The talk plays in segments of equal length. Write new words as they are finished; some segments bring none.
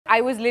I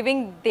was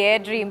living their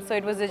dream. So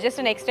it was just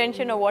an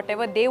extension of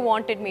whatever they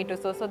wanted me to.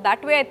 So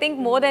that way, I think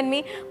more than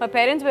me, my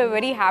parents were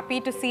very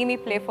happy to see me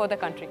play for the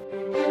country.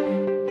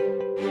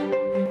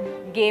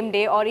 Game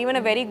day or even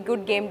a very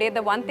good game day,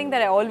 the one thing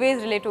that I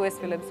always relate to is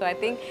films. So I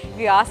think if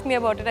you ask me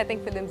about it, I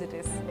think films it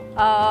is.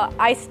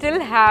 I still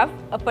have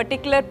a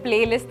particular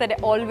playlist that I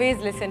always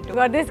listen to.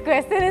 God, this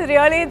question is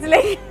really, it's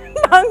like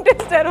tongue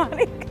twister,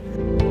 Monica.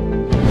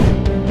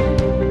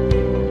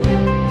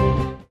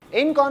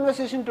 In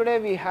conversation today,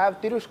 we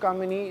have Thirush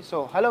Kamini.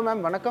 So, hello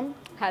ma'am, vanakkam.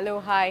 Hello,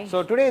 hi.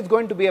 So, today is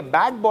going to be a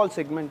bat ball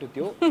segment with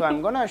you. So,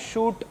 I'm going to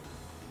shoot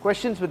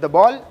questions with the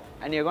ball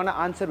and you're going to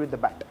answer with the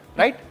bat,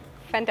 right?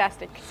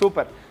 Fantastic.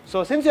 Super.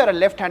 So, since you're a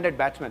left-handed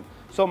batsman,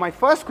 so my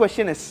first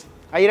question is,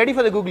 are you ready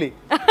for the googly?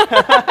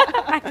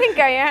 I think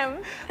I am.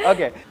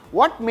 Okay.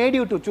 What made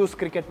you to choose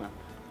cricket, ma'am?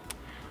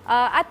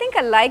 I think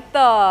I like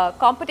the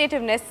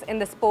competitiveness in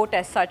the sport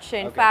as such.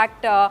 In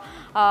fact,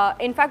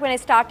 when I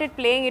started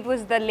playing, it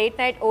was the late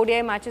night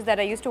ODI matches that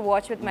I used to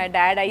watch with my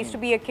dad. I used to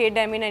be a kid.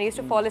 I mean, I used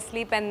to fall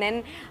asleep and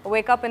then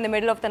wake up in the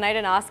middle of the night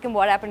and ask him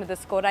what happened to the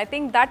score. I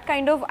think that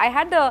kind of, I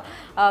had the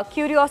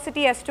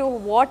curiosity as to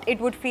what it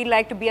would feel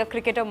like to be a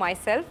cricketer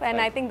myself, and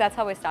I think that's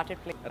how I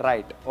started playing.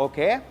 Right.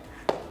 Okay.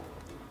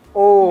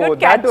 Oh,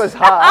 that was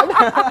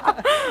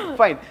hard.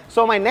 Fine.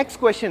 So my next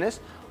question is,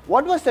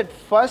 what was that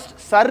first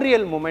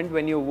surreal moment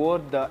when you wore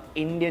the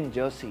Indian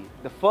jersey?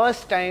 The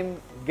first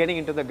time getting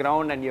into the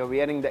ground and you're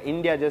wearing the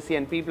India jersey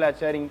and people are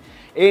cheering,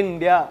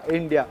 India,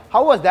 India.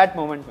 How was that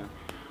moment, ma'am?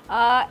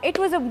 It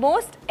was a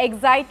most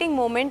exciting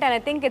moment, and I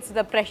think it's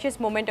the precious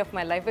moment of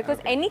my life, because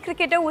any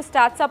cricketer who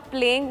starts up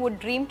playing would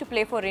dream to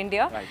play for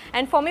India. Right.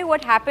 And for me,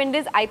 what happened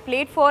is I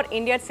played for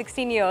India at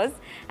 16 years,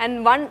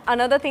 and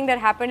another thing that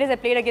happened is I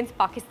played against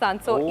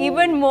Pakistan. So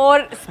even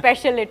more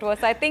special it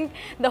was. I think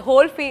the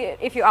whole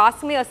if you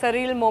ask me a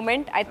surreal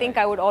moment, I think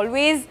I would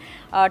always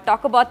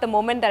talk about the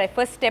moment that I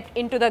first stepped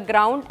into the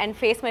ground and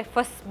faced my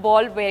first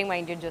ball wearing my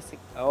Indian jersey.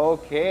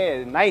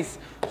 Okay, nice.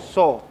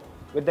 So,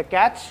 with the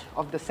catch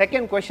of the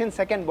second question,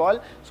 second ball.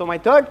 So my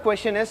third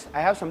question is,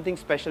 I have something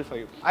special for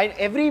you.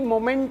 Every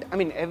moment,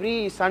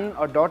 every son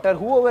or daughter,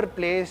 whoever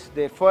plays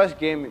their first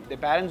game, their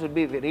parents would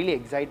be really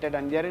excited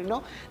and they're,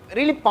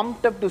 really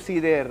pumped up to see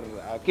their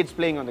kids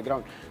playing on the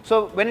ground.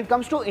 So when it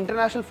comes to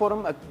international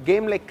forum, a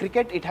game like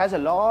cricket, it has a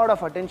lot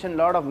of attention,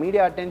 lot of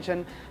media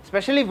attention,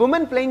 especially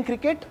women playing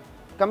cricket.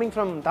 Coming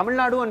from Tamil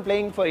Nadu and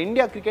playing for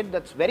India cricket,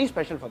 that's very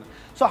special for them.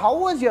 So how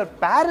was your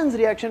parents'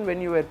 reaction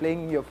when you were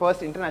playing your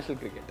first international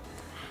cricket?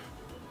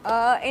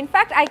 In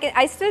fact,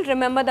 I still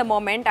remember the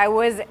moment. I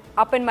was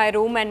up in my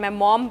room and my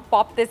mom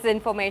popped this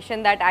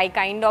information that I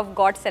kind of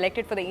got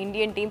selected for the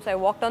Indian team. So I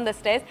walked on the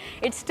stairs.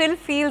 It still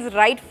feels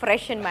right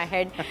fresh in my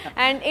head.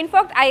 And in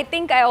fact, I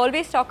think I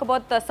always talk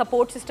about the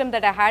support system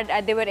that I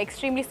had. They were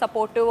extremely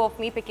supportive of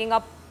me picking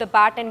up the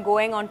bat and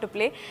going on to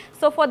play.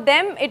 So for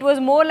them, it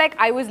was more like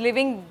I was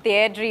living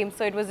their dream.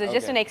 So it was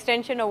just an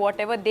extension of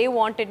whatever they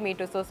wanted me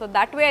to. So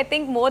that way, I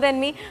think more than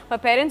me, my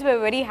parents were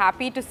very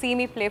happy to see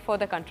me play for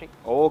the country.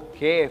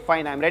 Okay,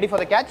 fine. I'm ready for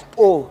the catch.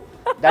 Oh,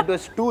 that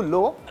was too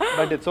low,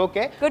 but it's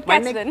okay. Good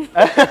catch then.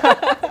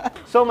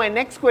 So my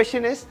next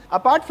question is,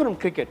 apart from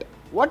cricket,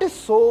 what is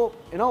so,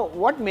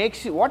 what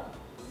makes you, what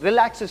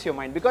relaxes your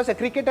mind? Because a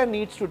cricketer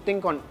needs to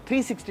think on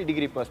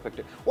 360-degree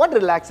perspective. What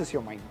relaxes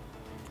your mind?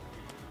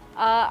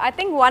 I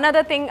think one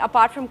other thing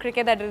apart from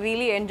cricket that I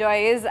really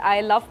enjoy is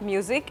I love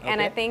music, and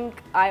I think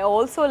I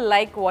also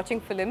like watching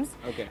films.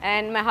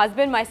 And my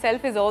husband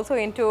myself is also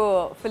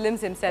into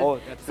films himself. Oh,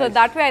 that's so nice.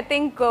 That way I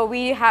think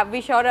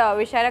we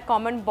share a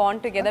common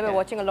bond together by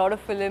watching a lot of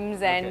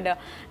films, and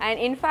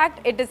in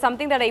fact it is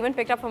something that I even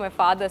picked up from my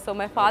father. So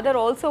my father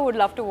also would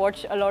love to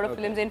watch a lot of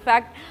films. In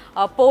fact,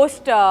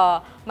 post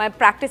my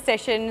practice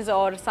sessions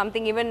or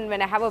something, even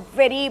when I have a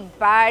very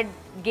bad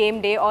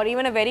game day or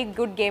even a very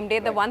good game day,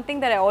 the one thing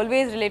that I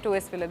always relate to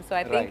is films. So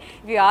I think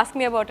if you ask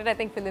me about it, I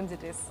think films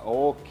it is.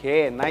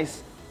 Okay,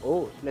 nice.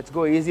 Oh, let's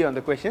go easy on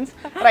the questions.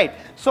 Right.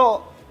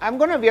 So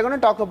we are gonna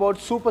talk about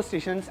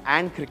superstitions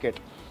and cricket.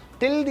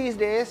 Till these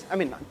days,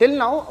 till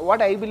now,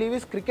 what I believe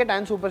is cricket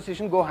and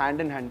superstition go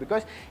hand in hand,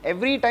 because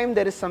every time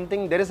there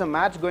is a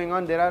match going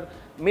on, there are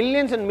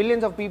millions and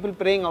millions of people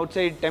praying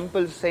outside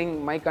temples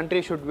saying my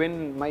country should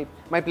win,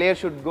 my player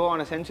should go on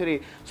a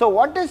century. So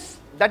what is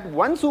that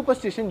one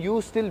superstition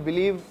you still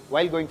believe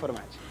while going for a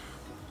match?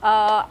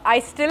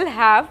 I still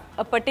have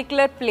a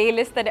particular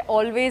playlist that I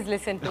always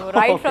listen to,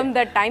 right from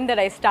the time that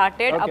I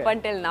started up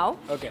until now.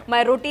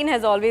 My routine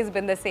has always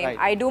been the same.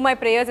 I do my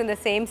prayers in the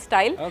same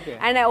style.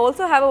 And I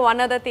also have one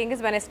other thing is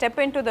when I step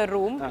into the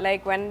room,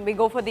 like when we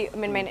go for the,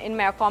 in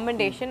my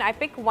accommodation, I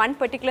pick one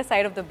particular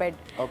side of the bed.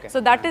 So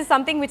that is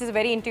something which is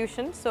very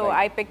intuition. So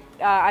I pick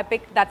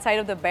that side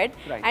of the bed.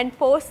 And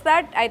post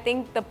that, I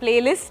think the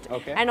playlist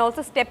and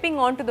also stepping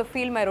onto the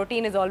field, my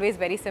routine is always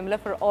very similar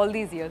for all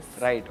these years.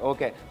 Right,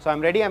 okay. So I'm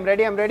ready.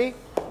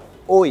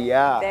 Oh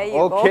yeah, there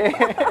you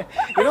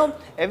go.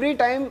 Every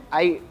time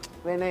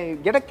when I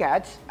get a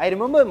catch, I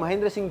remember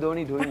Mahendra Singh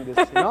Dhoni doing this,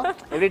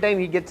 Every time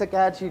he gets a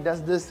catch, he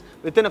does this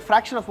within a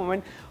fraction of a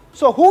moment.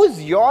 So who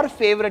is your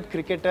favorite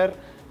cricketer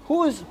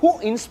who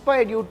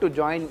inspired you to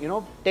join,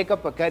 take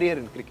up a career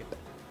in cricket?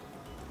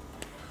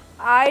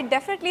 I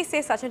definitely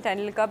say Sachin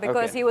Tendulkar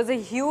because he was a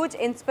huge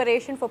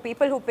inspiration for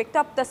people who picked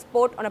up the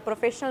sport on a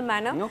professional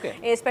manner,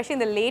 especially in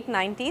the late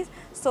 90s.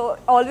 So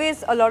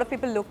always a lot of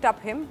people looked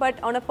up him.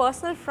 But on a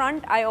personal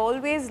front, I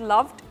always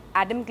loved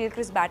Adam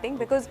Gilchrist's batting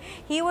because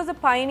he was a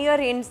pioneer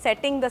in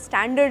setting the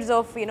standards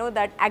of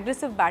that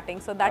aggressive batting.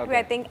 So that way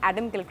I think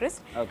Adam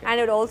Gilchrist, and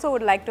I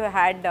would like to have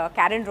had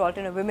Karen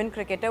Rolton, a women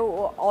cricketer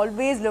who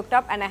always looked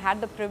up, and I had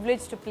the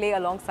privilege to play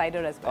alongside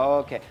her as well.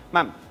 Okay,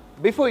 ma'am,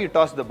 before you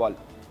toss the ball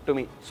to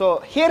me, so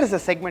here is a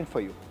segment for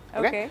you.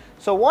 Okay.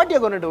 So what you're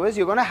going to do is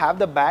you're going to have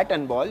the bat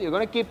and ball, you're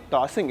going to keep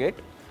tossing it.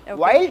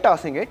 While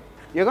tossing it,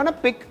 you're going to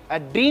pick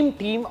a dream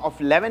team of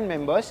 11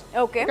 members.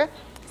 Okay.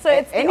 So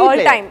it's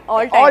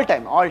all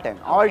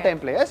time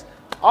players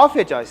of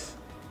your choice.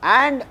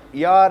 And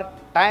your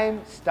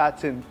time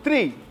starts in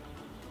 3,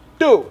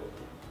 2,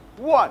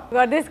 1.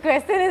 God, this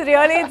question is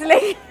really, it's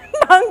like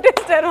tongue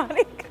twister.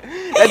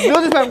 Let's do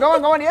this, ma'am.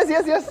 Come on.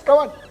 Yes, come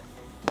on.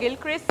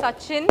 Gilchrist,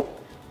 Sachin,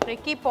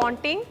 Ricky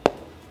Ponting,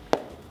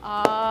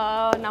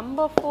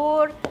 number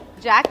 4,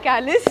 Jack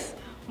Callis,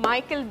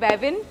 Michael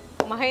Bevan,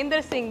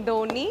 Mahendra Singh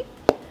Dhoni,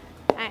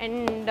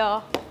 and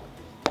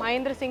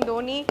Mahendra Singh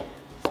Dhoni,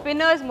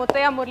 spinners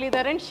Muttiah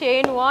Muralidharan,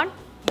 Shane Warne,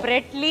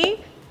 Brett Lee,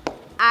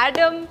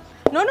 Adam.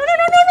 No.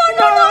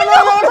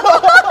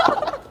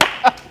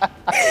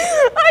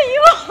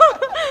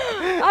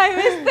 I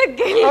missed the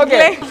Gil.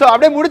 Okay, so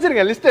abde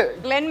mudichirunga list.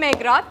 Glenn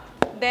McGrath,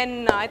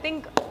 then I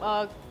think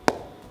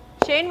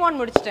Shane Warne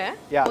mudichiten.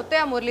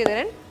 Muttiah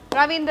Muralidharan,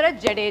 Ravindra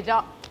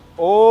Jadeja.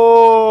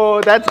 Oh,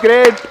 that's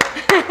great.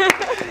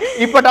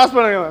 Ipa toss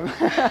pannunga,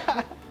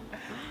 ma'am.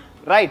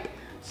 Right.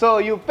 So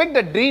you picked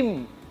a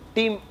dream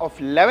team of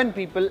 11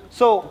 people.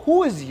 So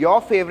who is your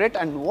favorite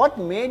and what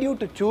made you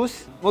to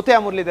choose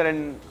Muttiah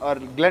Muralidharan or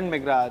Glenn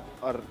McGrath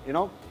or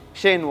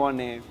Shane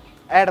Warne,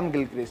 Adam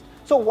Gilchrist?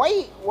 So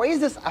why is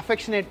this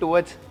affectionate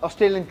towards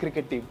Australian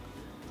cricket team?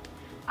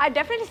 I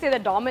definitely say the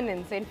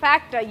dominance. In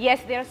fact,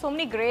 yes, there are so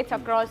many greats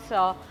across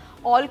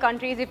all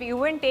countries. If you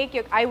even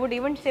take, I would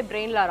even say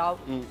Brain Lara,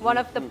 one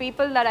of the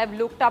people that I've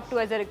looked up to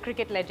as a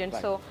cricket legend.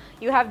 So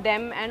you have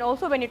them, and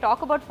also when you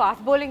talk about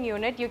fast bowling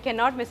unit, you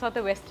cannot miss out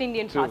the West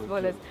Indian fast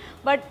bowlers.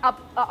 But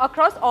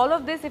across all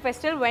of this, if I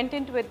still went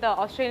into with the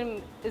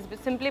Australian, is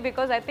simply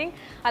because I think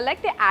I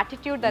like the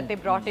attitude that they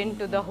brought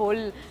into the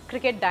whole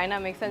cricket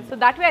dynamics, and so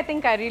that way I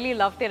think I really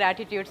love their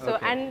attitude. So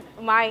and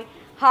my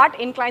heart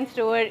inclines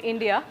toward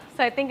India,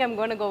 so I think I'm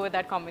going to go with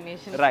that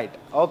combination. Right.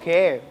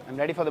 Okay. I'm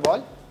ready for the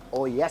ball.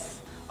 Oh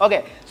yes.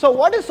 Okay. So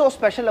what is so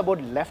special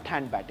about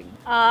left-hand batting?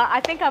 I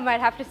think I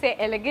might have to say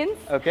elegance.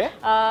 Okay.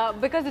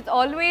 Because it's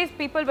always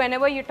people,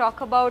 whenever you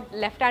talk about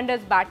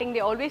left-handers batting,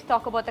 they always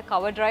talk about the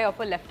cover drive of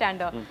a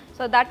left-hander.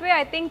 So that way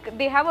I think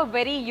they have a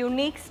very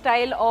unique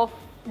style of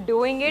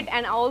doing it,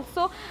 and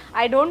also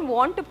I don't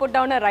want to put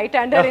down a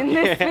right-hander in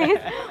this space,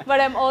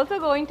 but I'm also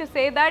going to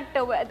say that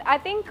I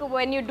think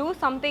when you do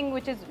something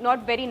which is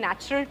not very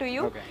natural to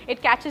you,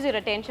 it catches your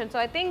attention. So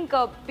I think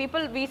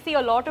we see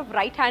a lot of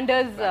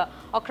right-handers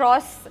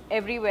across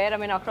everywhere, I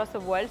mean across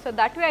the world. So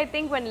that way I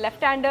think when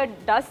left-hander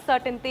does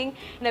certain thing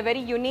in a very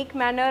unique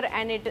manner,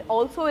 and it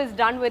also is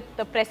done with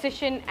the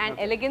precision and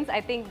elegance,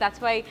 I think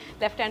that's why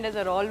left-handers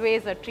are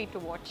always a treat to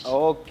watch.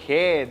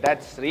 Okay,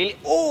 that's really,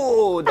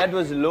 oh, that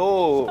was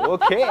low.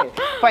 Okay,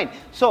 fine.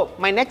 So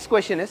my next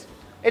question is,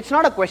 it's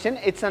not a question,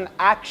 it's an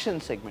action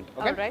segment.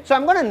 Okay. Right. So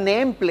I'm going to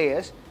name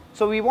players.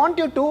 So we want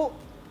you to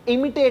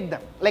imitate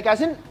them, like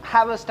as in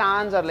have a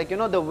stance, or like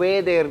the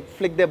way they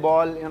flick their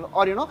ball,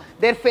 or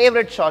their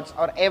favorite shots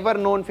or ever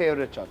known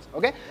favorite shots.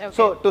 Okay.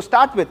 So to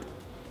start with,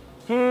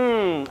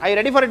 are you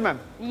ready for it, ma'am?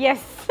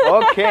 Yes.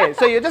 Okay.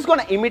 So you're just going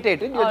to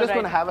imitate it. You're just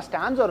going to have a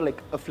stance or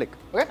like a flick.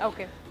 Okay.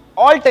 Okay.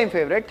 All-time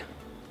favorite,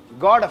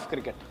 god of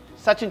cricket,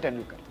 Sachin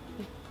Tendulkar.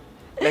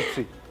 Let's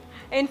see.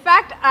 In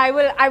fact, I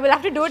will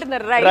have to do it in the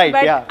right,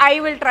 but I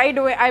will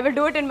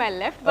do it in my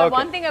left. But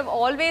one thing I've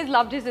always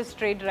loved is the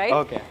straight right.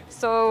 Okay.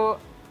 So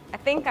I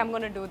think I'm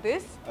going to do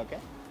this. Okay.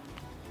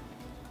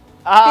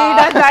 He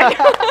does that.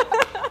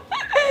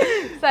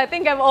 So I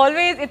think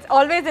it's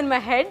always in my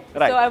head.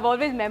 Right. So I've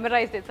always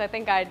memorized it. So I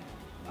think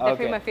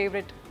definitely my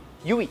favorite.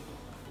 Yuvraj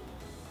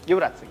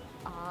Singh.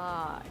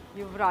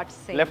 Yuvraj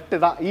Singh. Left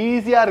da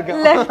easy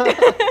Left.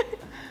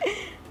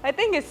 I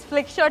think his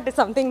flick shot is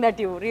something that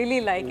you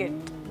really like it.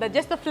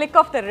 Just the flick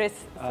of the wrist.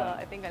 So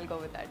I think I'll go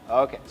with that.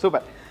 Okay,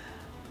 super.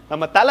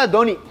 Namma Tala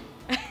Dhoni.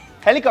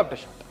 Helicopter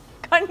shot.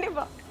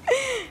 Kandipa.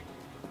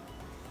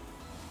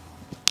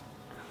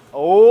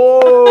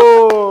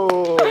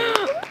 Oh,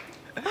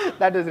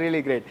 that is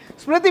really great.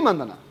 Smriti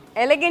Mandhana.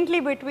 Elegantly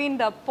between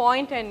the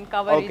point and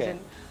cover region.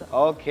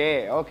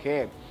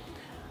 Okay.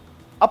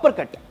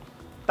 Uppercut.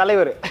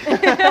 Talaivaru.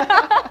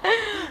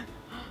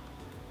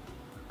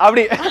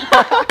 Avdi.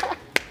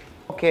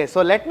 Okay,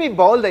 so let me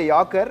bowl the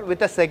Yorker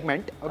with a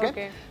segment.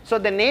 Okay. So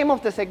the name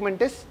of the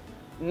segment is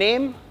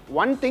name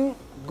one thing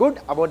good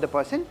about the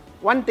person,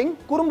 one thing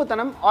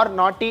kurumbutanam or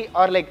naughty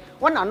or like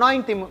one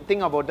annoying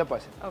thing about the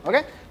person.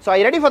 Okay. So are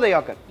you ready for the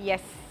Yorker?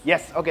 Yes.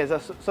 Yes. Okay.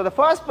 So the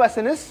first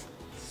person is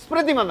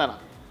Smriti Mandhana.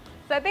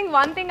 So I think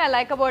one thing I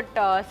like about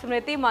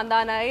Smriti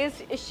Mandhana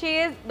is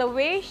the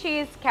way she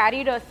has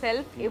carried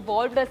herself,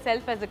 evolved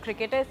herself as a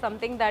cricketer is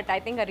something that I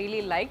think I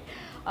really liked.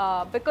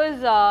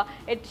 Because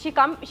she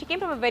came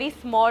from a very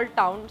small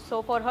town,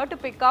 so for her to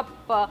pick up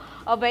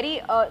a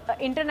very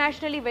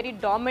internationally very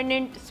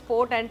dominant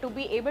sport and to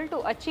be able to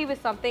achieve is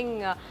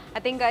something I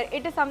think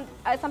it is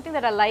something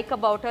that I like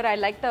about her. I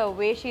like the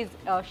way she's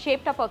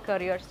shaped up her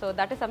career, so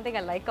that is something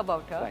I like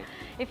about her. Right.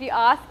 If you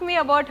ask me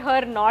about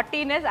her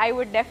naughtiness, I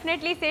would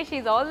definitely say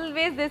she's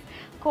always this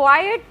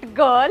quiet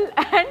girl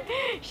and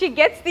she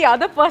gets the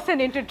other person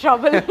into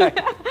trouble.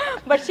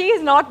 But she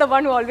is not the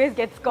one who always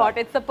gets caught.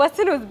 It's the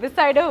person who's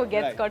beside her who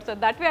gets caught. So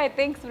that way I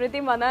think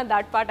Smriti Mandhana,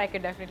 that part I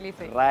could definitely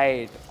say.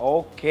 Right.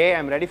 Okay,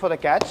 I'm ready for the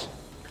catch.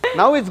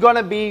 Now it's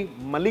gonna be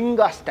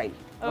Malinga style.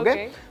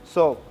 Okay.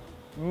 So,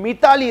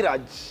 Mithali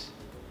Raj.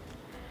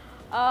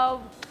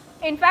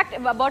 In fact,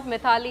 about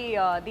Mithali,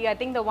 I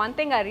think the one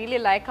thing I really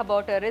like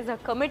about her is her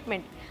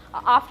commitment.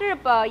 After,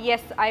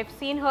 yes, I've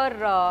seen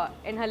her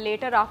in her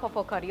later half of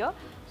her career.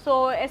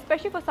 So,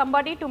 especially for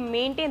somebody to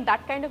maintain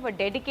that kind of a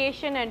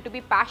dedication and to be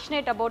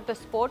passionate about the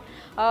sport,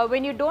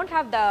 when you don't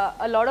have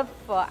a lot of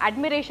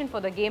admiration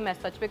for the game as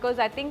such, because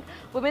I think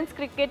women's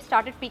cricket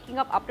started peaking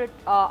up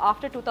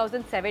after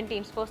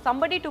 2017. So, for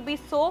somebody to be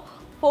so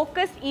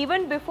focused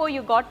even before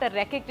you got the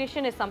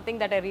recognition is something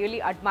that I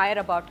really admire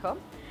about her.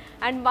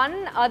 And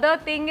one other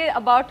thing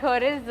about her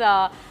is,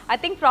 I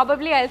think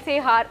probably I'll say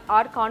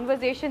our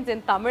conversations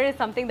in Tamil is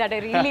something that I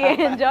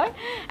really enjoy.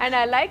 And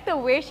I like the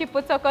way she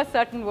puts across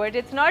certain words.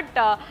 It's not,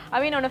 I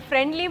mean, on a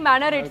friendly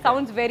manner, it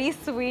sounds very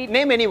sweet.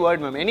 Name any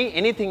word, ma'am.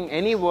 Anything,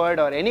 any word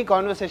or any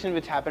conversation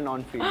which happened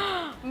on field.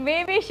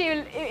 Maybe she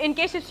will, in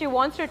case if she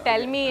wants to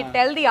tell me,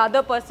 tell the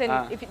other person,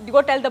 if you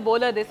go tell the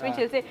bowler this one,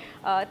 she'll say,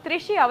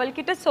 Trishi,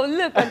 avalkitta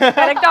sollu,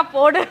 correct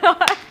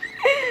podu.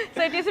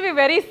 So it used to be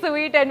very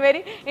sweet and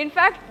very, in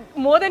fact,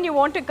 more than you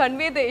want to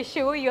convey the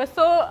issue, you're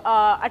so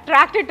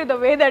attracted to the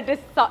way that it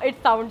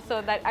sounds.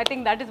 So that I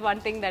think that is one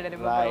thing that I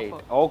remember. Right.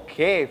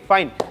 Okay,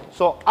 fine.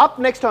 So up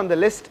next on the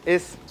list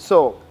is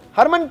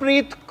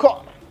Harmanpreet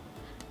Kaur.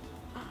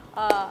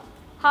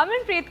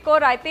 Harmanpreet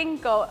Kaur, I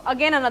think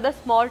again another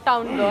small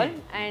town girl,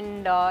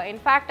 and in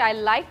fact I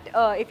liked,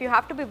 if you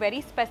have to be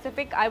very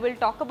specific, I will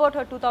talk about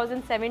her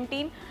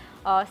 2017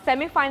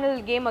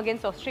 semi-final game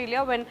against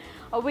Australia, when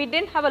we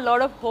didn't have a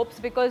lot of hopes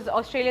because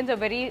Australians are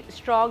very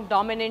strong,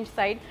 dominant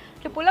side.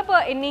 To pull up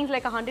an innings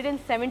like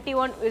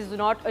 171 is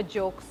not a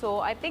joke. So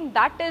I think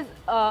that is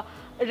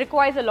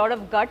requires a lot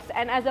of guts,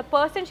 and as a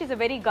person she's a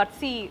very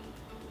gutsy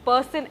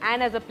person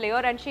and as a player,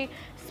 and she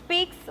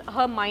speaks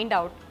her mind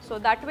out. So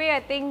that way I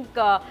think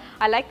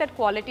I like that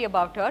quality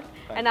about her.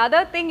 Right.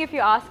 Another thing, if you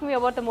ask me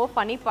about the more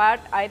funny part,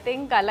 I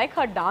think I like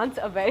her dance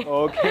a very.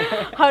 Okay.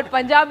 Her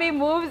Punjabi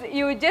moves,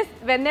 you just,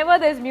 whenever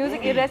there's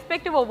music,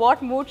 irrespective of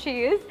what mood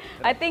she is,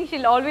 I think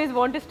she'll always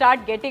want to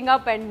start getting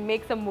up and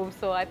make some moves.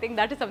 So I think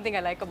that is something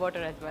I like about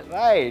her as well.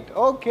 Right,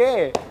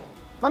 okay.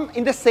 Ma'am,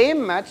 in the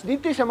same match,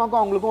 Deepthi Sharmaku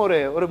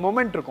avungalukku oru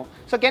moment irukum.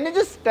 So can you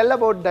just tell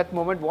about that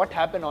moment, what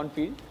happened on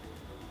field?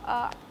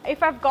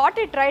 If I've got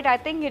it right, I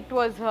think it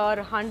was her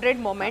 100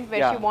 moment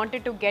where she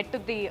wanted to get to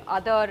the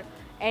other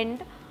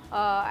end,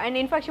 and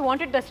in fact she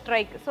wanted the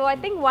strike. So I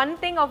think one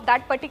thing of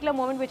that particular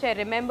moment which I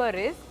remember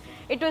is,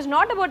 it was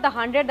not about the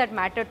 100 that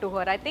mattered to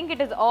her. I think it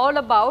is all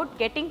about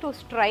getting to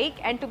strike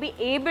and to be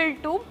able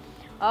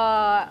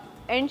to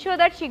ensure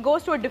that she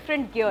goes to a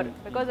different gear,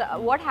 because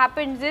what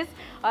happens is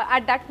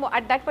at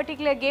that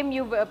particular game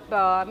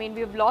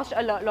we've lost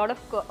a lot of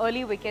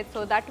early wickets.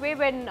 So that way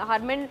when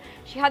Harman,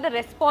 she had the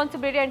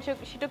responsibility and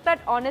she took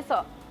that onus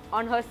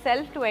on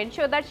herself to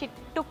ensure that she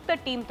took the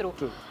team through.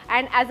 True.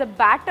 And as a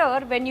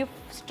batter, when you've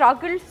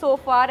struggled so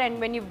far and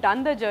when you've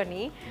done the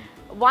journey,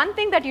 one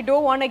thing that you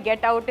don't want to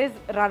get out is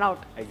run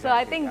out. Exactly. So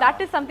I think that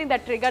is something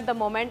that triggered the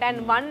moment.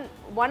 And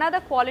one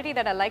other quality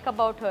that I like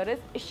about her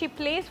is she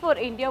plays for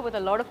India with a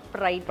lot of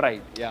pride.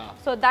 Pride, yeah.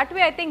 So that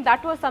way I think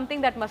that was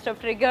something that must have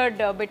triggered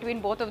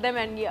between both of them.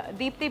 And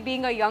Deepthi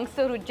being a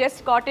youngster who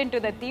just got into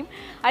the team,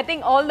 I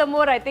think all the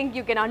more I think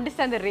you can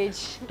understand the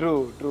rage.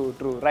 True, true,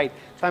 true. Right.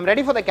 So I'm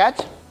ready for the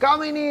catch.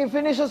 Kamini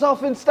finishes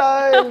off in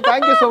style.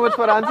 Thank you so much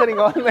for answering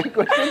all my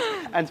questions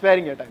and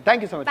sparing your time.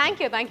 Thank you so much.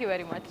 Thank you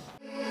very much.